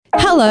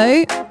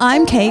Hello,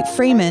 I'm Kate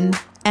Freeman,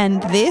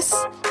 and this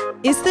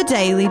is the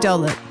Daily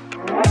Dollop.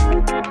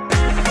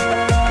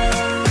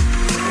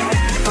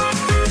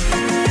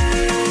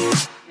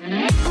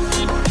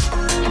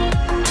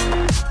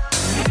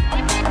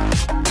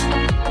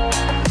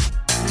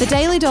 The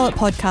Daily Dollop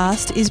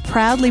podcast is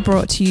proudly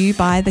brought to you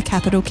by The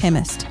Capital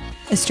Chemist,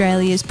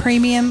 Australia's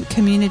premium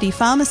community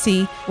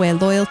pharmacy where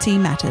loyalty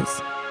matters.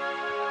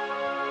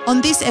 On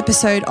this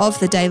episode of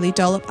The Daily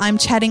Dollop, I'm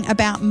chatting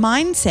about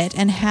mindset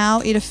and how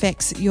it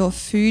affects your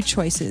food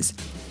choices.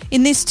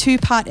 In this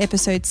two-part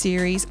episode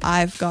series,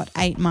 I've got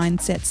 8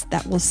 mindsets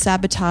that will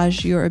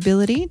sabotage your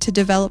ability to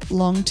develop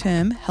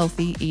long-term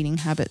healthy eating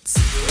habits.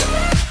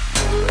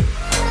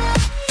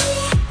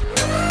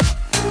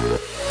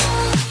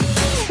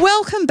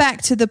 Welcome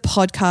back to the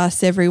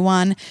podcast,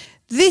 everyone.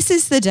 This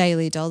is The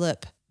Daily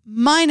Dollop.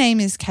 My name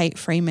is Kate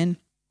Freeman.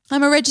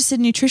 I'm a registered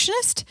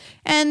nutritionist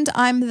and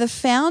I'm the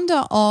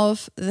founder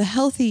of the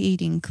Healthy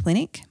Eating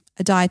Clinic,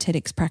 a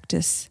dietetics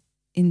practice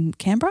in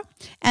Canberra,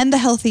 and the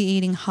Healthy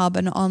Eating Hub,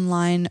 an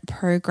online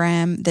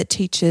program that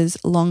teaches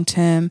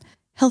long-term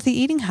healthy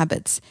eating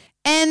habits.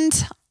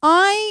 And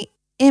I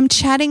am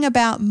chatting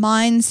about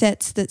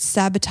mindsets that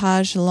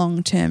sabotage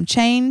long-term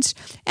change.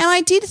 And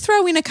I did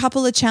throw in a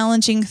couple of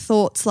challenging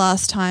thoughts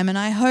last time, and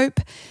I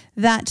hope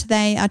that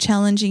they are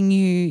challenging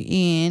you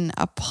in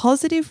a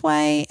positive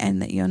way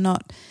and that you're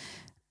not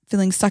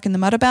feeling stuck in the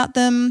mud about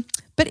them.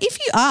 But if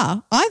you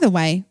are, either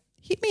way,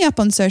 hit me up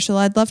on social.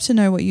 I'd love to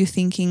know what you're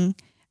thinking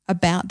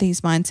about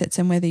these mindsets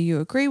and whether you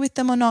agree with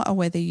them or not, or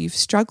whether you've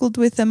struggled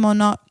with them or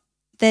not.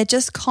 They're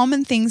just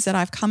common things that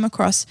I've come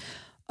across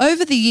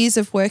over the years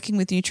of working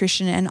with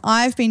nutrition, and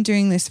I've been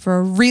doing this for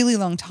a really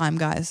long time,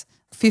 guys,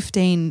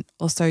 15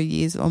 or so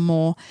years or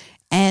more,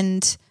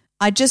 and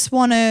I just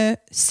want to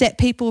set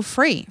people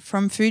free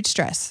from food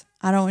stress.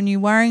 I don't want you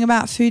worrying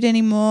about food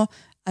anymore.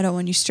 I don't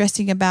want you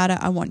stressing about it.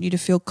 I want you to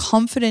feel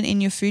confident in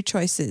your food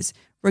choices,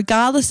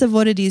 regardless of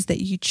what it is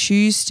that you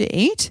choose to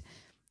eat,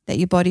 that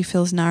your body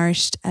feels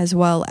nourished as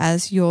well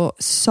as your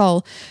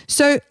soul.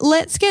 So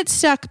let's get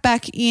stuck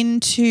back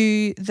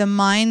into the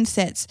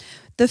mindsets.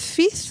 The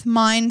 5th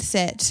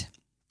mindset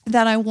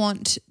that I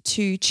want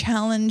to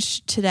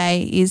challenge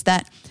today is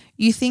that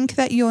you think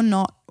that you're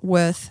not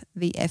worth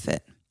the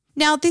effort.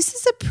 Now, this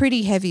is a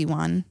pretty heavy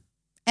one,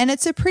 and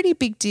it's a pretty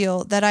big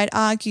deal that I'd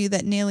argue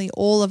that nearly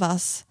all of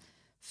us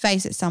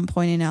face at some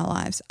point in our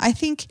lives. I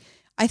think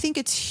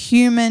it's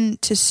human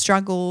to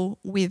struggle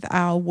with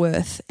our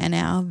worth and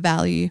our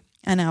value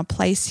and our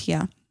place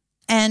here.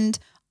 And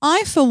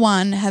I, for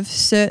one, have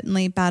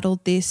certainly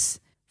battled this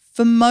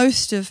for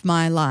most of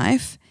my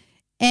life.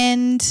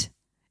 And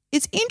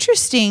it's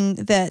interesting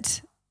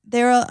that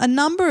there are a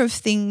number of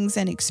things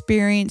and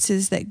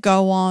experiences that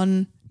go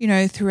on,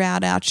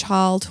 throughout our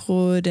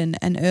childhood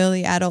and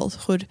early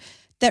adulthood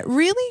that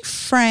really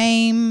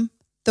frame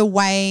the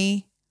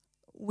way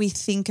we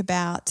think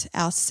about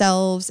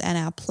ourselves and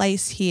our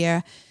place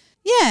here.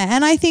 Yeah,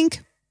 and I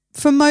think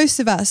for most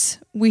of us,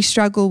 we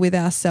struggle with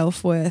our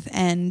self-worth,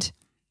 and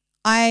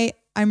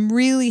I'm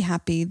really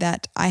happy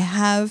that I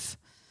have,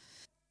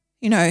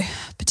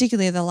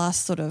 particularly the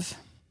last sort of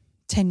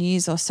 10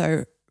 years or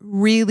so,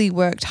 really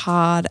worked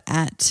hard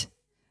at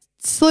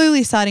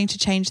slowly starting to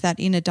change that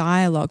inner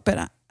dialogue. But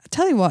I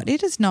tell you what,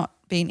 it has not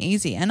been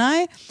easy. And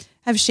I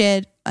have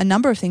shared a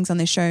number of things on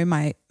this show,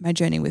 my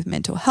journey with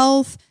mental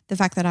health, the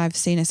fact that I've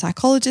seen a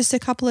psychologist a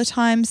couple of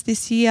times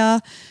this year,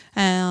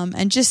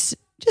 and just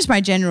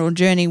my general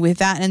journey with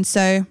that. And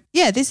so,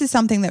 yeah, this is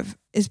something that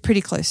is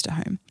pretty close to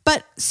home.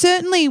 But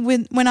certainly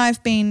when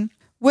I've been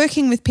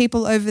working with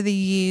people over the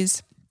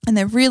years and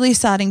they're really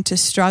starting to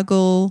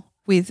struggle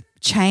with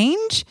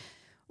change,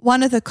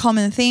 one of the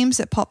common themes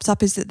that pops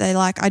up is that they're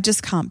like, I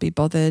just can't be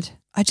bothered.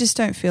 I just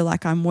don't feel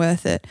like I'm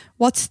worth it.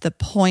 What's the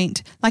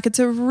point? Like, it's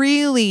a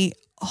really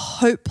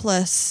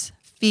hopeless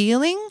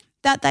feeling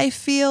that they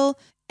feel,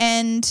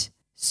 and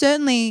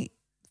certainly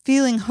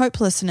feeling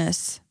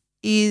hopelessness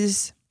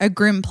is a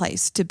grim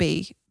place to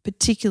be,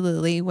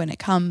 particularly when it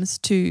comes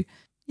to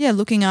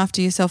looking after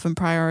yourself and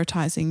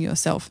prioritizing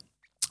yourself.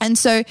 And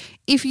so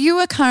if you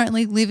are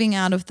currently living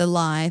out of the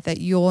lie that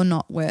you're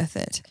not worth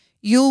it,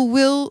 you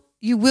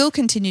will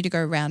continue to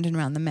go round and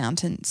round the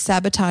mountain,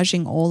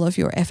 sabotaging all of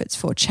your efforts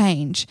for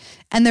change.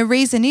 And the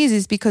reason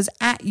is because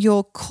at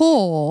your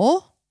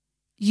core,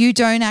 you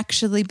don't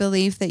actually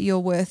believe that you're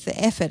worth the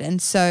effort.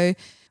 And so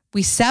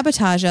we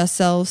sabotage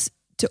ourselves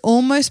to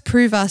almost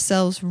prove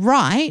ourselves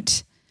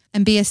right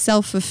and be a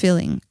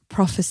self-fulfilling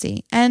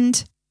prophecy.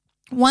 And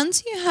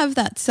once you have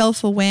that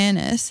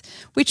self-awareness,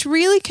 which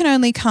really can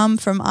only come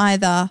from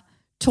either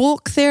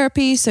talk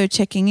therapy, so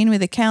checking in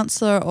with a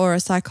counselor or a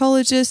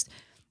psychologist,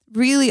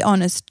 really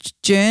honest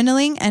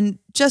journaling, and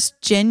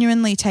just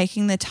genuinely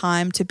taking the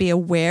time to be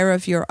aware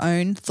of your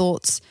own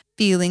thoughts,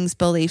 feelings,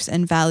 beliefs,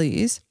 and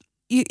values,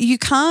 you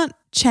can't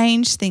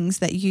change things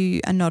that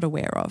you are not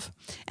aware of.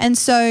 And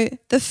so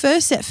the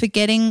first step for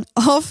getting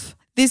off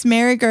this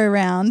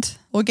merry-go-round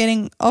or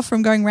getting off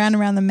from going round and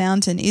round the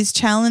mountain is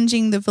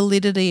challenging the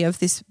validity of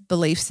this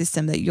belief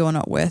system that you're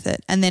not worth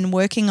it, and then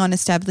working on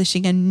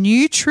establishing a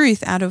new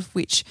truth out of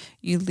which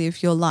you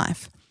live your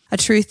life. A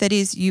truth that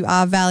is, you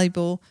are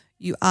valuable,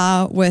 you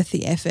are worth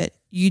the effort,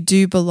 you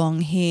do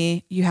belong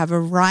here, you have a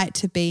right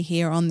to be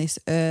here on this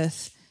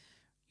earth,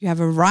 you have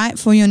a right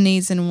for your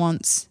needs and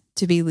wants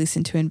to be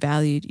listened to and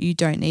valued. You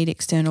don't need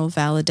external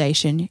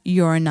validation.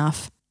 You're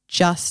enough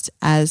just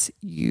as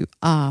you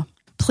are.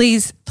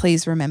 Please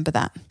remember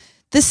that.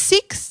 The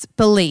sixth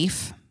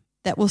belief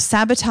that will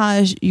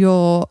sabotage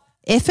your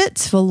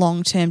efforts for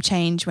long-term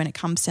change when it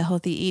comes to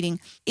healthy eating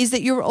is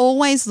that you're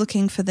always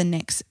looking for the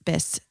next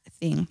best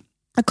thing.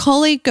 A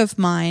colleague of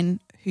mine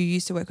who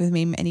used to work with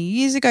me many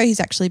years ago, he's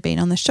actually been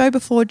on the show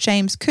before,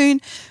 James Kuhn,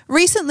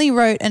 recently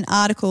wrote an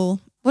article.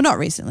 Well, not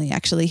recently,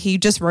 actually. He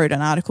just wrote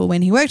an article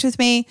when he worked with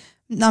me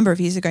a number of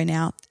years ago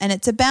now, and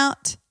it's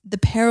about the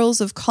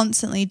perils of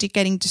constantly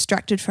getting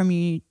distracted from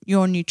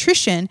your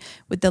nutrition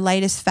with the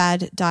latest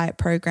fad diet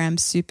program,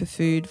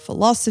 superfood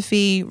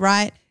philosophy,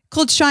 right?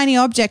 Called shiny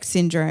object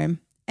syndrome.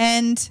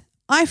 And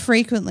I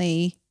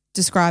frequently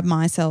describe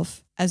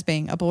myself as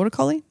being a border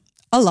collie.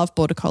 I love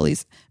border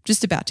collies.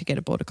 Just about to get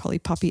a border collie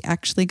puppy,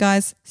 actually,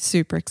 guys.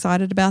 Super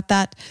excited about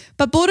that.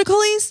 But border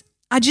collies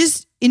are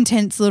just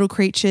intense little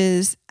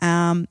creatures,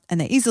 and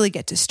they easily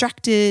get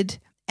distracted.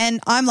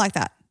 And I'm like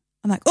that.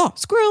 I'm like, oh,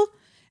 squirrel.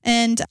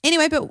 And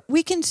anyway, but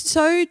we can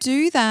so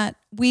do that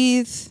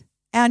with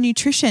our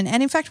nutrition.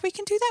 And in fact, we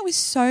can do that with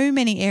so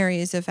many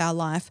areas of our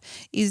life,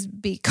 is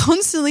be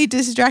constantly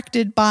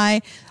distracted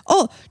by,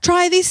 oh,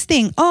 try this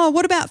thing. Oh,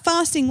 what about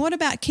fasting? What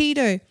about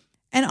keto?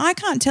 And I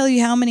can't tell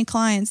you how many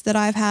clients that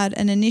I've had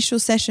an initial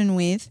session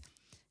with,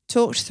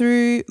 talked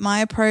through my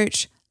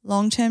approach,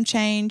 long-term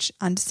change,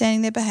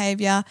 understanding their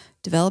behavior,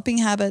 developing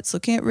habits,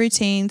 looking at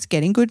routines,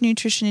 getting good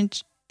nutrition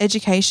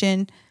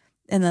education.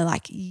 And they're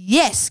like,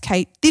 yes,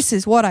 Kate, this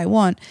is what I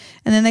want.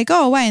 And then they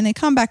go away and they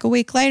come back a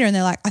week later and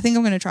they're like, I think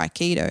I'm going to try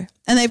keto.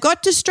 And they've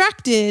got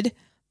distracted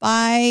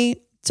by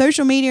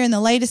social media and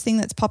the latest thing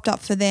that's popped up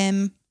for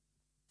them.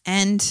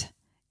 And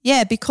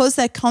yeah, because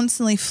they're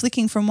constantly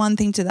flicking from one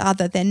thing to the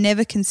other, they're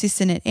never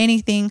consistent at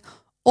anything,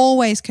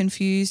 always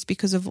confused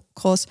because of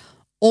course,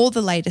 all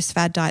the latest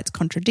fad diets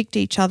contradict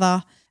each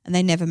other and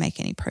they never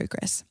make any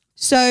progress.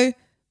 So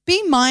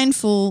be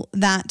mindful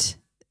that,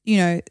 you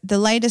know, the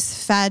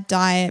latest fad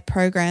diet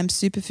program,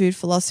 superfood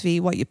philosophy,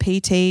 what your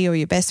PT or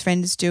your best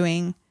friend is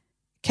doing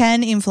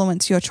can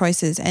influence your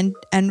choices, and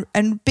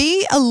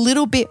be a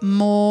little bit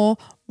more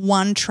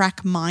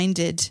one-track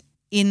minded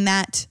in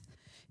that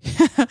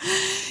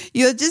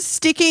you're just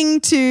sticking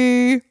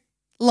to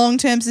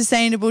long-term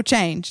sustainable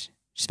change.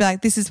 Just be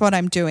like, this is what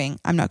I'm doing.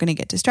 I'm not going to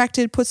get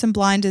distracted. Put some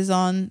blinders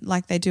on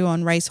like they do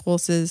on race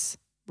horses,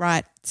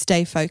 right?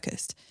 Stay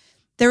focused.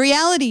 The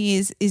reality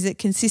is that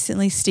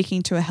consistently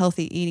sticking to a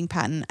healthy eating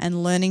pattern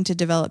and learning to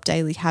develop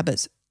daily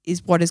habits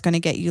is what is going to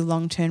get you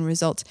long-term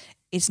results.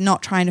 It's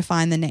not trying to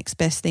find the next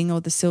best thing or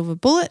the silver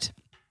bullet.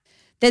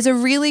 There's a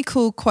really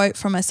cool quote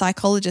from a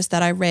psychologist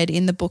that I read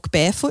in the book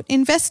Barefoot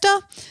Investor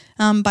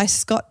by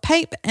Scott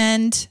Pape,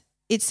 and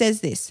it says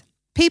this: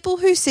 people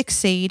who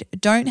succeed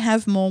don't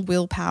have more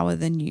willpower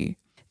than you.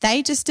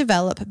 They just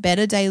develop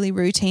better daily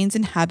routines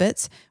and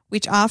habits,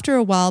 which after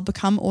a while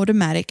become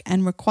automatic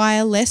and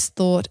require less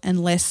thought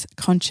and less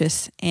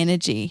conscious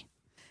energy.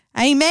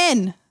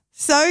 Amen.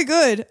 So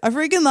good. I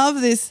freaking love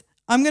this.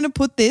 I'm going to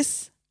put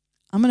this,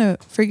 I'm going to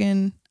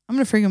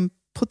freaking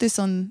put this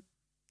on,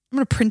 I'm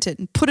going to print it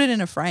and put it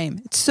in a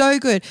frame. It's so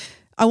good.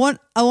 I want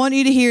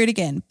you to hear it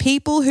again.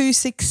 People who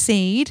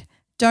succeed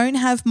don't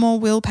have more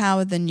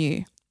willpower than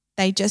you.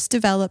 They just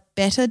develop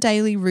better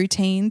daily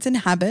routines and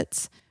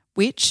habits,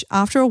 which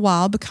after a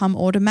while become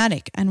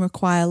automatic and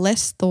require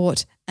less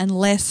thought and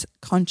less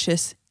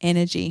conscious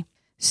energy.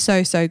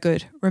 So, so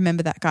good.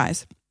 Remember that,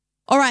 guys.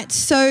 All right.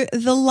 So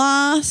the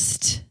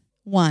last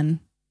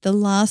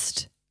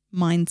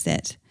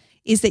mindset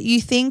is that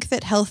you think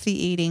that healthy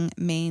eating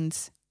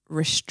means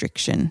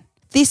restriction.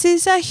 This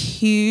is a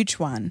huge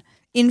one.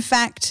 In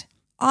fact,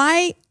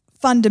 I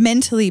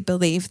fundamentally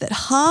believe that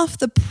half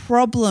the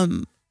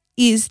problem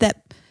is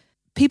that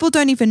people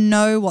don't even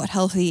know what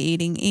healthy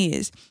eating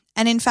is.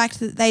 And in fact,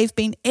 that they've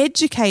been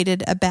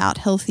educated about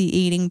healthy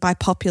eating by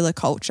popular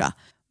culture,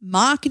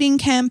 marketing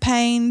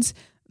campaigns,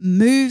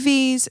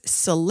 movies,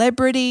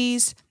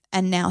 celebrities,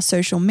 and now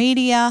social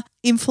media,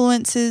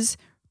 influencers,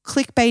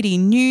 clickbaity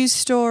news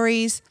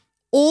stories.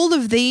 All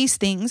of these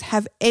things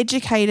have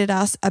educated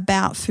us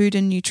about food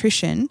and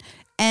nutrition,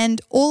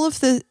 and all of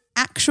the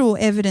actual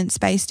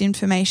evidence-based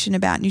information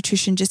about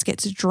nutrition just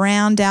gets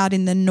drowned out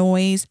in the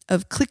noise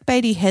of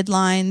clickbaity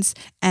headlines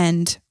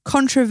and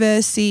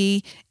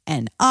controversy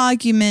and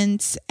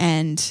arguments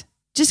and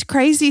just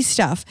crazy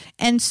stuff.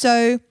 And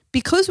so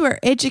because we're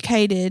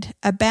educated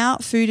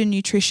about food and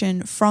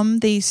nutrition from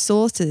these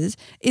sources,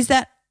 is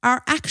that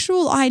our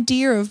actual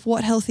idea of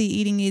what healthy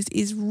eating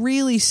is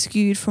really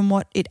skewed from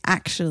what it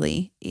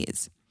actually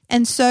is.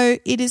 And so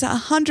it is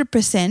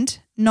 100%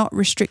 not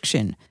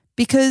restriction,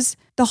 because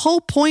the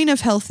whole point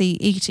of healthy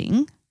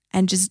eating,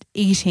 and just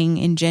eating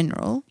in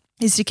general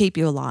is to keep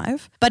you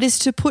alive, but is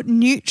to put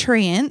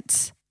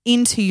nutrients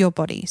into your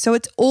body. So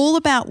it's all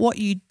about what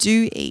you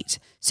do eat.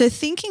 So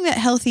thinking that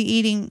healthy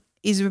eating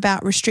is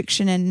about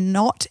restriction and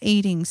not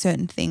eating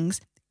certain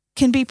things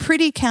can be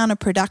pretty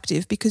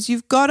counterproductive, because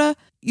you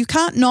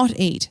can't not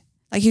eat.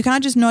 Like, you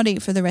can't just not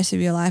eat for the rest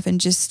of your life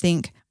and just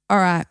think, all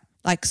right,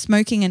 like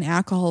smoking and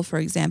alcohol, for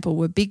example,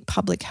 were big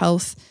public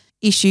health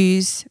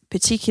issues,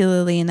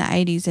 particularly in the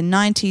 80s and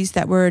 90s,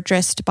 that were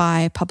addressed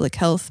by public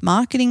health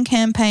marketing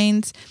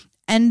campaigns.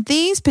 And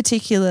these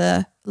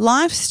particular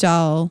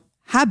lifestyle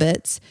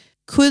habits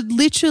could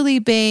literally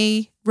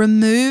be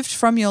removed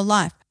from your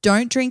life.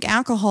 Don't drink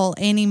alcohol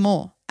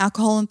anymore.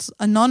 Alcoholics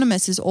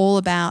Anonymous is all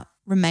about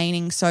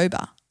remaining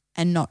sober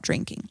and not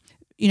drinking.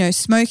 You know,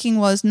 smoking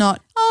was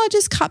not,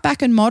 just cut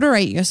back and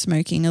moderate your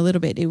smoking a little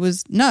bit. It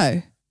was,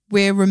 no,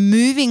 we're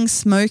removing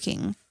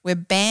smoking. We're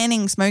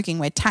banning smoking.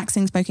 We're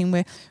taxing smoking.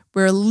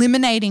 We're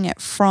eliminating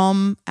it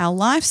from our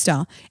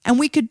lifestyle. And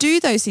we could do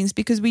those things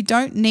because we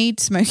don't need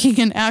smoking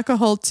and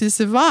alcohol to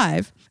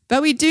survive.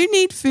 But we do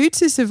need food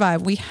to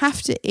survive. We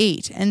have to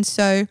eat. And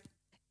so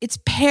it's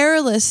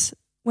perilous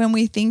when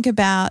we think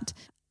about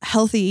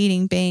healthy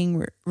eating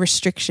being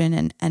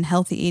restriction and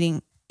healthy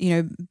eating,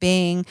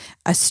 being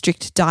a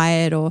strict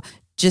diet or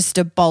just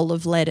a bowl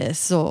of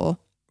lettuce or,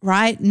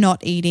 right,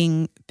 not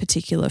eating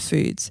particular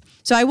foods.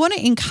 So I want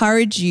to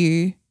encourage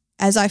you,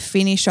 as I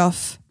finish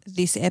off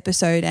this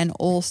episode and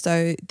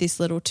also this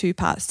little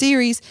 2-part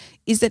series,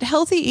 is that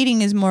healthy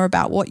eating is more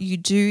about what you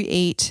do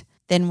eat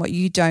than what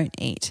you don't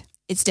eat.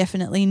 It's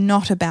definitely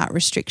not about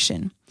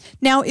restriction.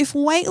 Now, if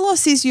weight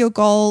loss is your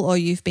goal, or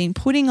you've been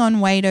putting on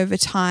weight over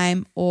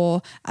time,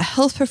 or a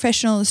health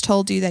professional has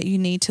told you that you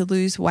need to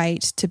lose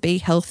weight to be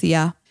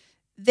healthier,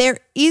 there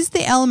is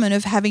the element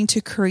of having to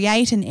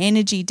create an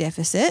energy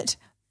deficit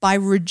by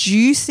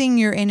reducing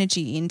your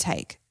energy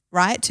intake,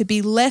 right? To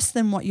be less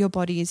than what your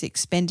body is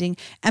expending,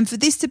 and for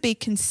this to be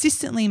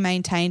consistently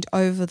maintained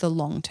over the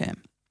long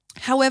term.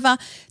 However,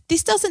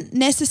 this doesn't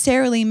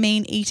necessarily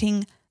mean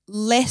eating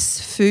less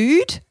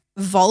food,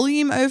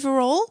 volume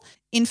overall.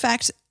 In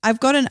fact, I've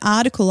got an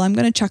article, I'm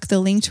going to chuck the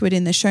link to it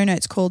in the show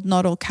notes, called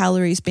Not All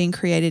Calories Being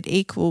Created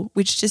Equal,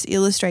 which just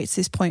illustrates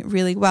this point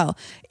really well.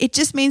 It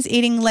just means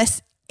eating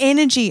less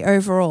energy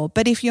overall.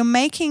 But if you're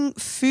making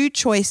food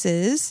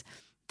choices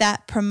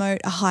that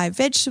promote a high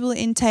vegetable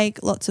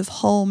intake, lots of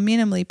whole,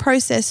 minimally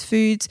processed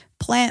foods,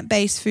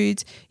 plant-based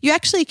foods, you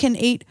actually can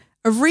eat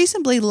a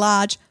reasonably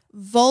large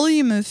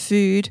volume of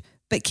food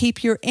but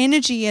keep your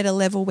energy at a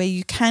level where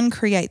you can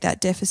create that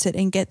deficit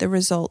and get the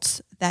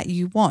results that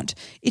you want.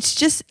 It's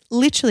just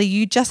literally,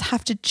 you just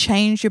have to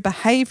change your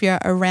behavior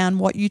around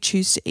what you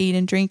choose to eat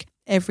and drink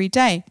every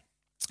day.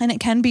 And it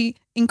can be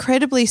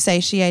incredibly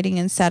satiating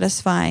and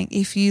satisfying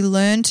if you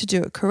learn to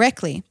do it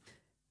correctly.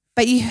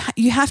 But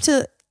you have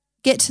to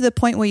get to the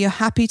point where you're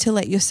happy to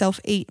let yourself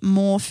eat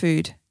more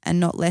food and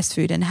not less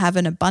food, and have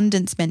an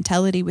abundance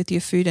mentality with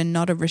your food and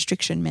not a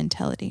restriction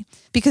mentality.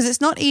 Because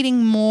it's not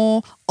eating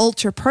more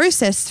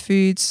ultra-processed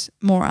foods,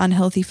 more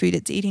unhealthy food.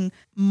 It's eating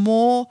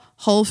more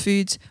whole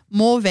foods,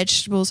 more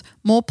vegetables,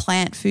 more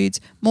plant foods,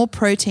 more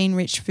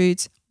protein-rich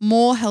foods,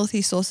 more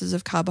healthy sources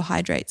of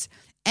carbohydrates.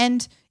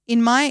 And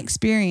in my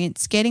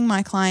experience, getting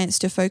my clients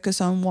to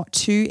focus on what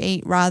to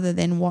eat rather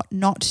than what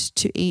not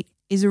to eat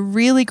is a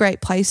really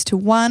great place to,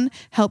 one,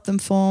 help them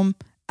form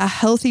a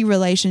healthy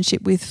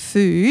relationship with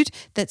food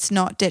that's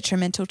not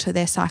detrimental to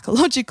their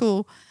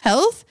psychological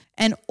health,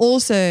 and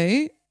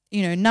also,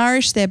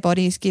 nourish their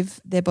bodies,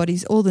 give their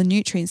bodies all the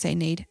nutrients they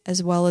need,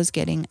 as well as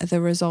getting the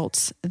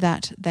results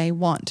that they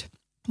want.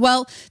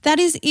 Well, that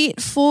is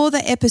it for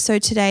the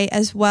episode today,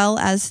 as well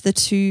as the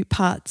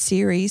 2-part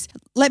series.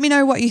 Let me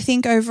know what you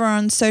think over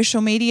on social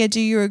media. Do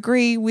you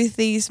agree with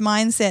these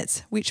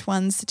mindsets? Which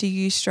ones do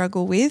you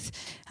struggle with?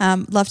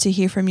 Love to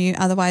hear from you.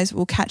 Otherwise,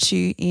 we'll catch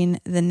you in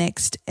the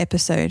next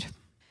episode.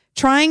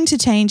 Trying to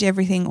change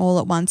everything all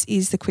at once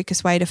is the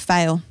quickest way to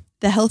fail.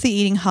 The Healthy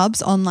Eating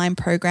Hub's online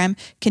program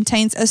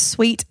contains a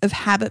suite of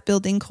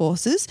habit-building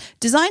courses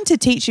designed to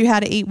teach you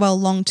how to eat well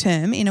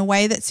long-term in a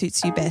way that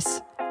suits you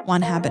best,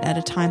 one habit at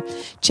a time.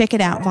 Check it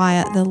out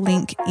via the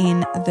link in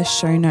the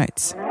show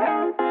notes.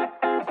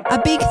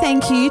 A big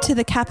thank you to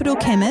the Capital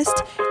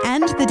Chemist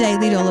and the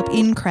Daily Dollop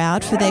In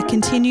crowd for their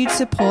continued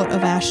support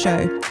of our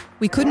show.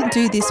 We couldn't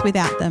do this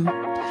without them.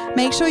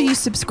 Make sure you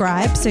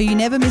subscribe so you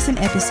never miss an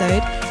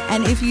episode,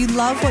 and if you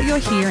love what you're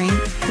hearing,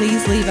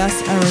 please leave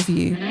us a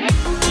review.